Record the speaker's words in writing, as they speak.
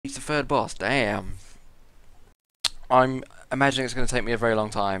reached the third boss. Damn. I'm imagining it's going to take me a very long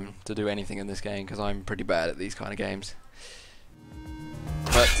time to do anything in this game because I'm pretty bad at these kind of games.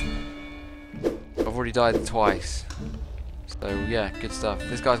 But I've already died twice. So yeah, good stuff.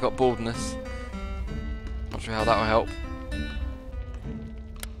 This guy's got baldness. Not sure how that will help.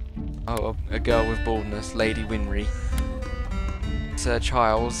 Oh, a girl with baldness, Lady Winry. Sir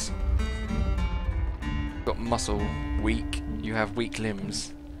Charles. Got muscle, weak. You have weak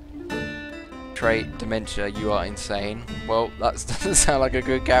limbs. Trait, dementia, you are insane. Well, that doesn't sound like a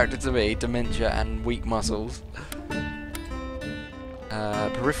good character to me. Dementia and weak muscles.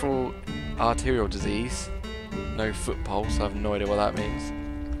 Peripheral arterial disease. No foot pulse, I have no idea what that means.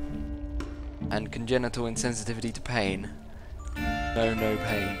 And congenital insensitivity to pain. No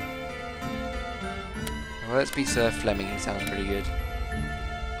pain. Well, let's be Sir Fleming, he sounds pretty good.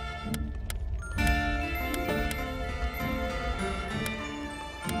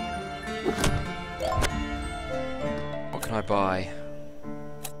 What can I buy?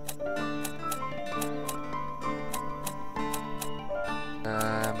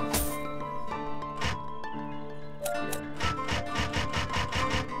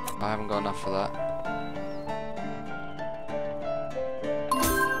 I haven't got enough for that.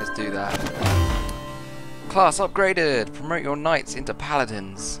 Let's do that. Class upgraded! Promote your knights into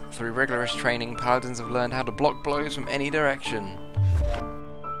paladins. Through rigorous training, paladins have learned how to block blows from any direction.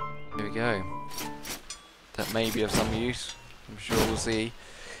 Here we go. That may be of some use. I'm sure we'll see.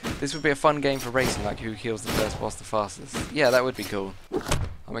 This would be a fun game for racing, like who kills the first boss the fastest. Yeah, that would be cool.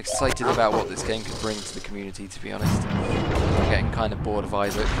 I'm excited about what this game could bring to the community, to be honest. I'm getting kind of bored of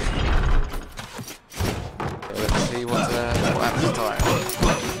Isaac. So let's see what happens this time.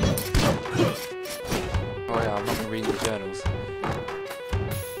 Oh yeah, I'm not going to read the journals.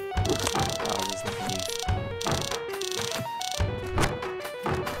 Oh, there's nothing new.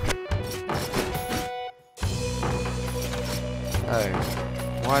 Oh,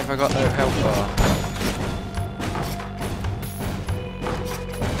 why have I got no health bar?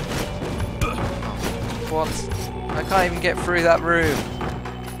 What? I can't even get through that room.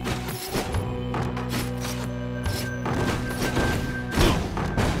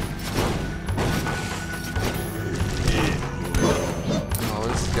 Oh,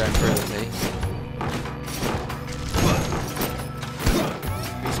 this is going through with me.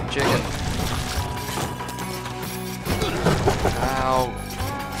 Give me some chicken. Ow.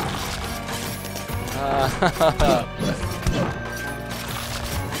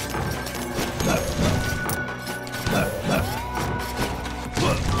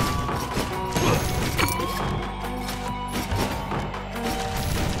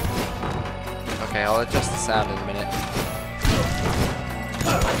 Okay, I'll adjust the sound in a minute.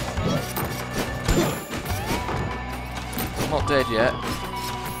 I'm not dead yet.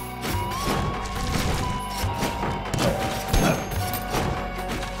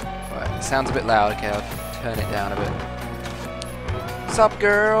 Right, it sounds a bit loud. Okay, I'll turn it down a bit. Sup,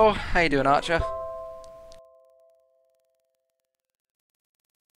 girl? How you doing, Archer?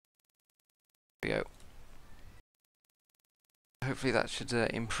 Here we go. Hopefully that should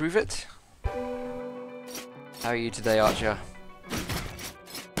improve it. How are you today, Archer?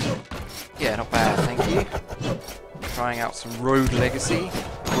 Yeah, not bad, thank you. Trying out some Road Legacy.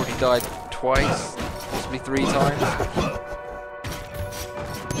 I've already died twice, possibly 3 times.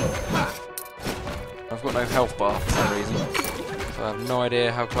 I've got no health bar for some reason, so I have no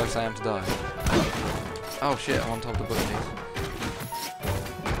idea how close I am to die. Oh shit, I'm on top of the bookcase.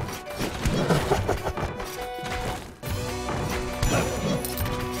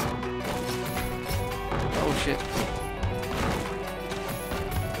 Oh shit.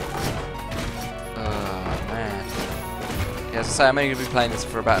 Man. Yeah, as I say, I'm only going to be playing this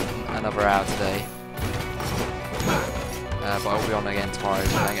for about another hour today. But I'll be on again tomorrow,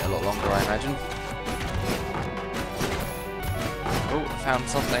 playing it a lot longer, I imagine. Oh, I found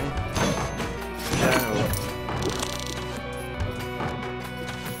something. Journal.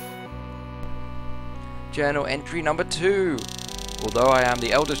 Journal entry number 2. Although I am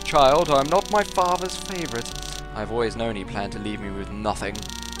the eldest child, I am not my father's favourite. I've always known he planned to leave me with nothing.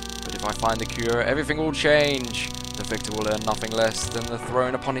 But if I find the cure, everything will change. The victor will earn nothing less than the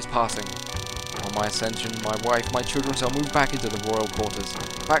throne upon his passing. On my ascension, my wife, my children shall move back into the royal quarters,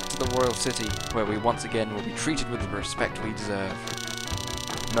 back to the royal city, where we once again will be treated with the respect we deserve.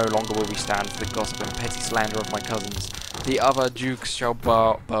 No longer will we stand for the gossip and petty slander of my cousins. The other dukes shall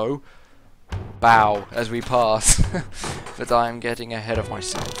bow as we pass. But I am getting ahead of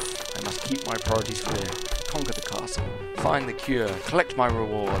myself. I must keep my priorities clear. Conquer the castle. Find the cure. Collect my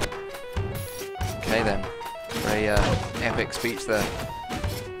reward. Okay then. Very epic speech there.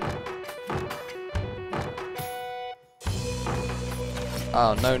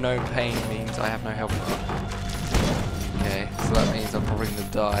 Oh, no pain means I have no health. Okay, so that means I'm probably going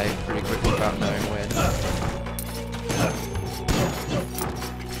to die pretty quickly without knowing when.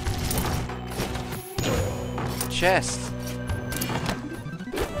 Chest!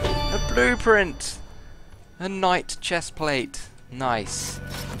 A blueprint! A knight chest plate. Nice.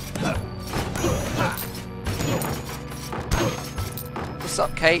 What's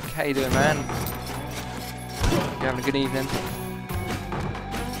up, Cake? How you doing, man? You having a good evening?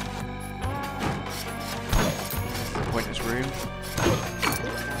 This is a pointless room.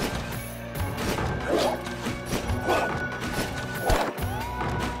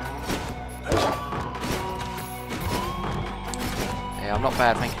 Yeah, I'm not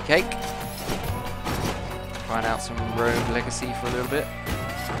bad, thank you, Cake. Trying out some Rome Legacy for a little bit.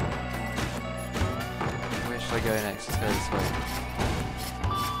 Where should I go next? Let's go this way.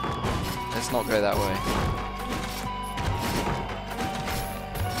 Let's not go that way.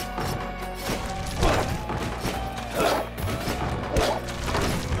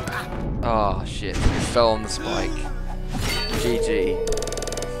 Oh shit, we fell on the spike. GG.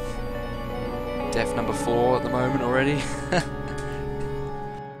 Death number 4 at the moment already.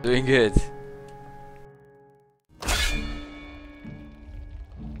 Doing good.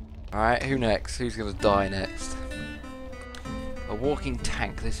 Alright, who next? Who's gonna die next? A walking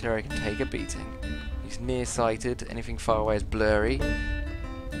tank. This hero can take a beating. He's nearsighted. Anything far away is blurry.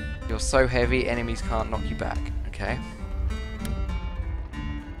 You're so heavy, enemies can't knock you back. Okay.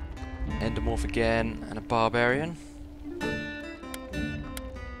 Endomorph again, and a barbarian.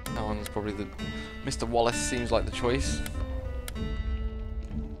 That one's probably the... Mr. Wallace seems like the choice.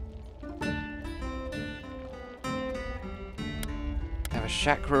 Have a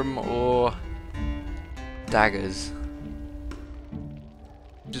chakram or daggers.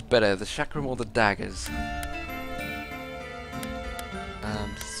 Which is better, the chakram or the daggers?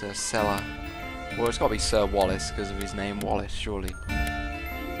 Sir Cellar. Well, it's got to be Sir Wallace because of his name Wallace, surely.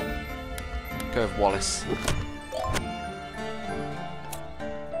 Go with Wallace.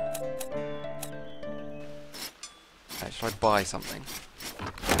 Right, should I buy something?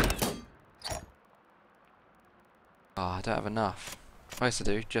 Ah, I don't have enough. Most I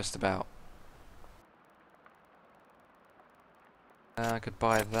do, just about. I could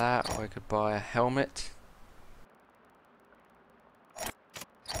buy that, or I could buy a helmet.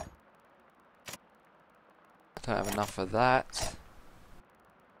 I don't have enough of that.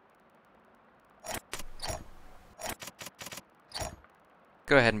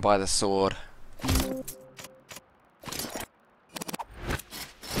 Go ahead and buy the sword.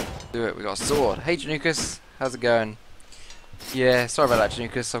 Do it, we got a sword. Hey Janukas, how's it going? Yeah, sorry about that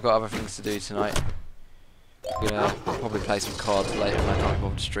Janukas, I've got other things to do tonight. Gonna probably play some cards later and I can't be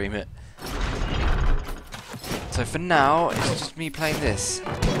bothered to stream it. So for now, it's just me playing this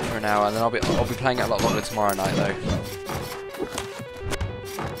for an hour, and then I'll be playing it a lot longer tomorrow night though.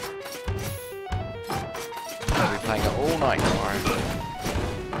 I'll be playing it all night tomorrow.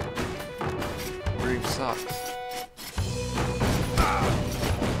 Room sucks.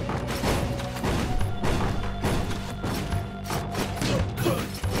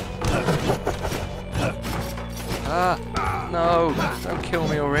 Ah, no, don't kill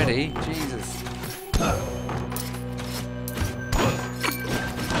me already, Jesus.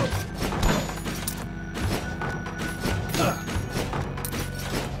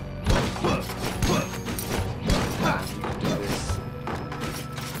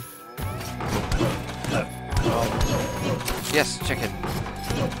 Yes, chicken.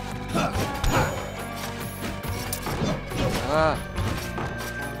 Ah.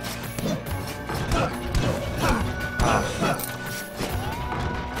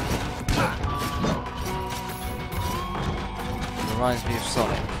 Reminds me of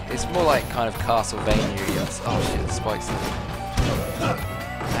Sonic. It's more like kind of Castlevania. Oh shit, the spikes there.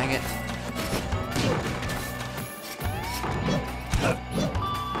 Dang it.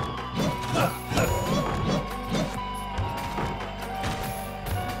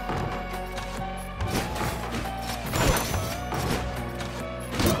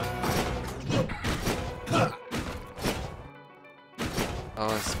 Oh,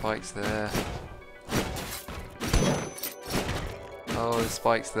 there's spikes there. Oh, there's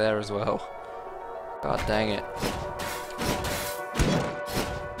spikes there as well. God dang it.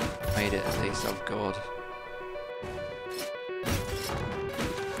 Made it at least, oh god.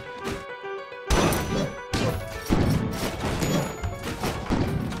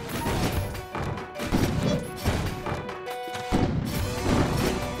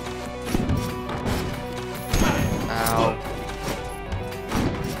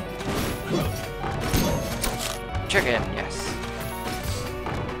 Chicken, yes.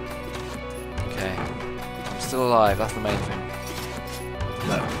 still alive, that's the main thing.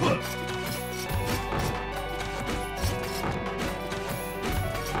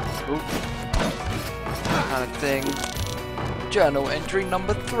 Ooh. Kind of thing. Journal entry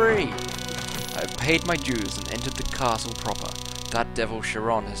number 3. I have paid my dues and entered the castle proper. That devil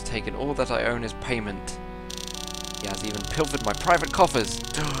Chiron has taken all that I own as payment. He has even pilfered my private coffers.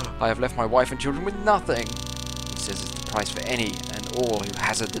 I have left my wife and children with nothing. He says it's the price for any and all who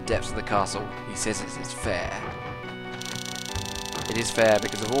hazard the depths of the castle. He says it is fair. It is fair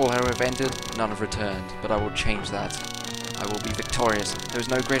because of all who have entered, none have returned. But I will change that. I will be victorious. There is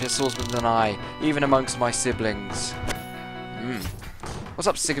no greater swordsman than I, even amongst my siblings. What's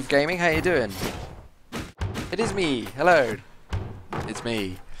up, Sick of Gaming? How you doing? It is me. Hello. It's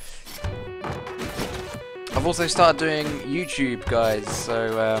me. I've also started doing YouTube, guys,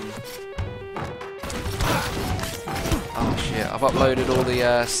 so oh shit, I've uploaded all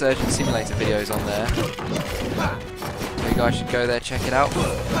the Surgeon Simulator videos on there. So you guys should go there, check it out.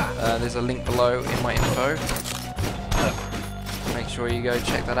 There's a link below in my info. Make sure you go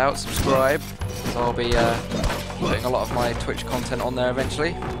check that out, subscribe. So I'll be putting a lot of my Twitch content on there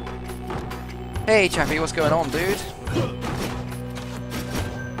eventually. Hey Chappie, what's going on, dude?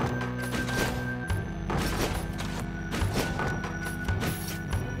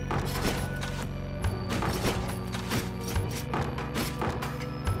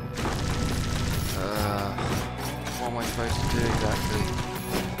 What am I supposed to do exactly?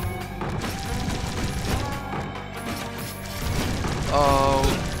 Oh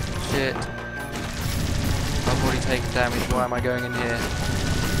shit. I've already taken damage, why am I going in here?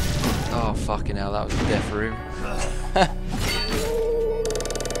 Oh fucking hell, that was a death room.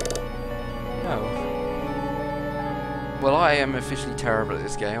 Oh. Well, I am officially terrible at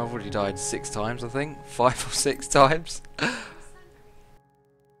this game. I've already died 6 times, I think. 5 or 6 times.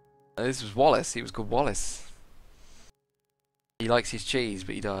 This was Wallace, he was called Wallace. He likes his cheese,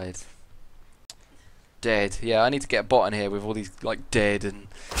 but he died. Dead. Yeah, I need to get a bot in here with all these, like, dead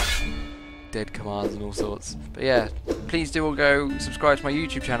commands and all sorts. But yeah, please do all go subscribe to my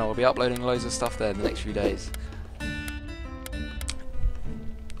YouTube channel. I'll be uploading loads of stuff there in the next few days.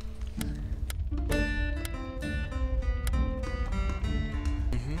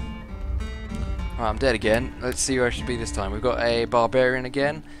 Right, I'm dead again. Let's see where I should be this time. We've got a barbarian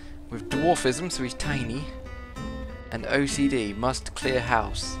again with dwarfism, so he's tiny. And OCD, must clear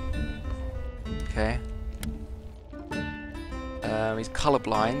house. Okay. He's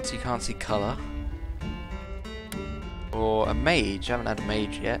colourblind, so you can't see colour. Or a mage. I haven't had a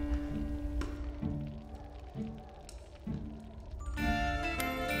mage yet.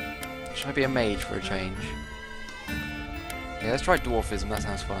 Should I be a mage for a change? Yeah, let's try dwarfism. That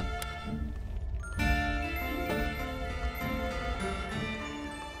sounds fun.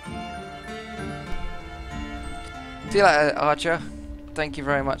 See you later, Archer. Thank you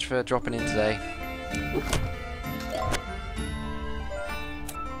very much for dropping in today.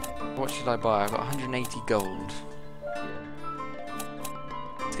 What should I buy? I've got 180 gold.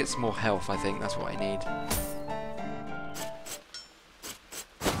 Let's get some more health, I think. That's what I need.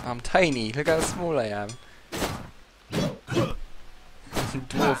 I'm tiny. Look how small I am.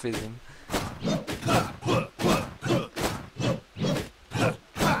 Dwarfism.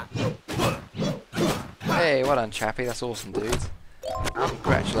 Hey, well done, Chappie. That's awesome, dude.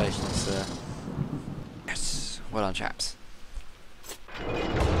 Congratulations, sir. Yes. Well done, chaps.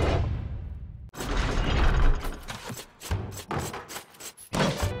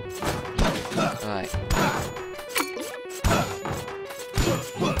 Right.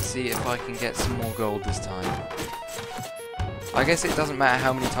 Let's see if I can get some more gold this time. I guess it doesn't matter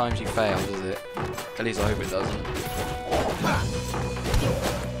how many times you fail, does it? At least I hope it doesn't.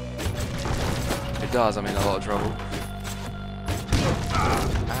 If it does, I'm in a lot of trouble.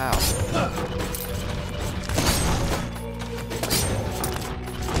 Ow.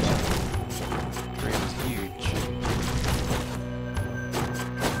 Room's huge.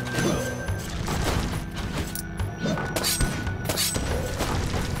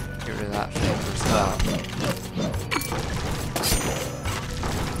 Get rid of that thing for a start.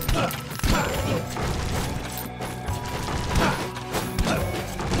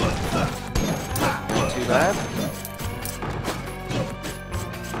 Not too bad.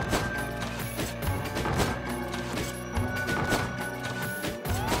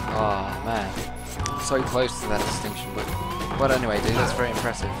 Oh man, so close to that distinction, but anyway, dude, that's very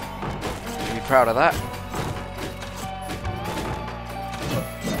impressive. You should be proud of that.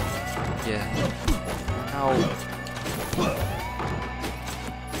 Yeah. Ow.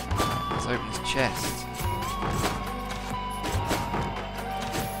 Let's open his chest.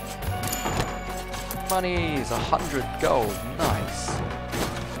 Monies! 100 gold. Nice.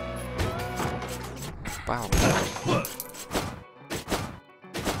 Wow.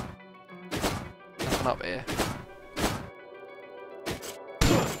 Nothing up here.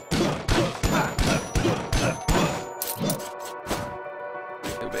 A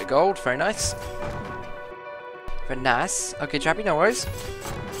little bit of gold. Very nice. Very nice. Okay, chappy, no worries.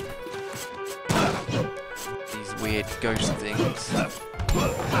 These weird ghost things.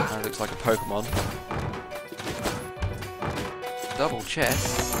 That looks like a Pokemon. Double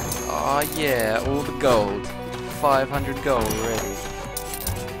chest. Oh yeah, all the gold. 500 gold already.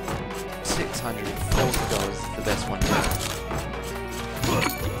 640 gold is the best one yet.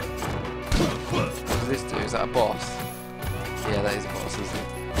 What does this do? Is that a boss? Yeah, that is a boss, isn't it?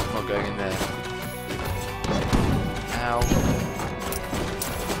 I'm not going in there. Ow.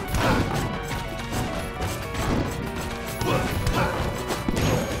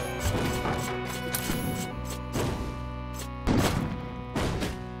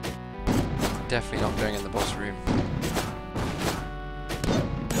 Definitely not going in the boss room.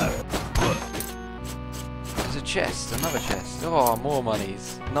 There's a chest, another chest. Oh, more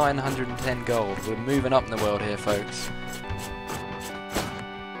monies. 910 gold. We're moving up in the world here, folks.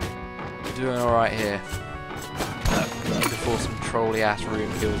 We're doing alright here. Before some trolly ass room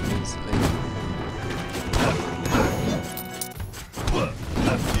kills me instantly.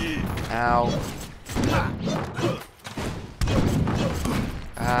 Ow.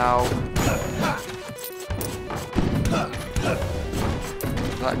 Ow.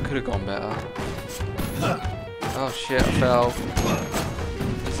 That could have gone better. Oh shit, I fell.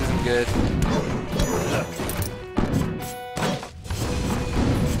 This isn't good.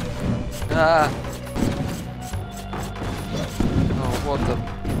 Ah! Oh, what the...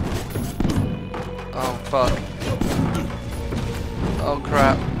 Oh, fuck. Oh,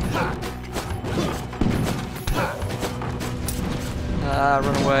 crap. Ah,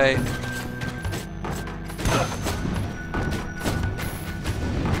 run away.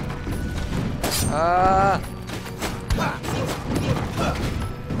 Ah!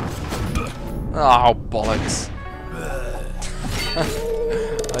 Oh, bollocks.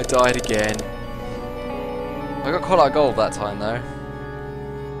 I died again. I got quite a lot of gold that time, though.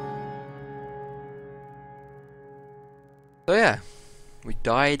 So yeah, we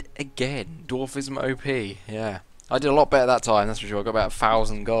died again. Dwarfism OP, yeah. I did a lot better that time, that's for sure. I got about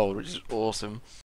 1,000 gold, which is awesome.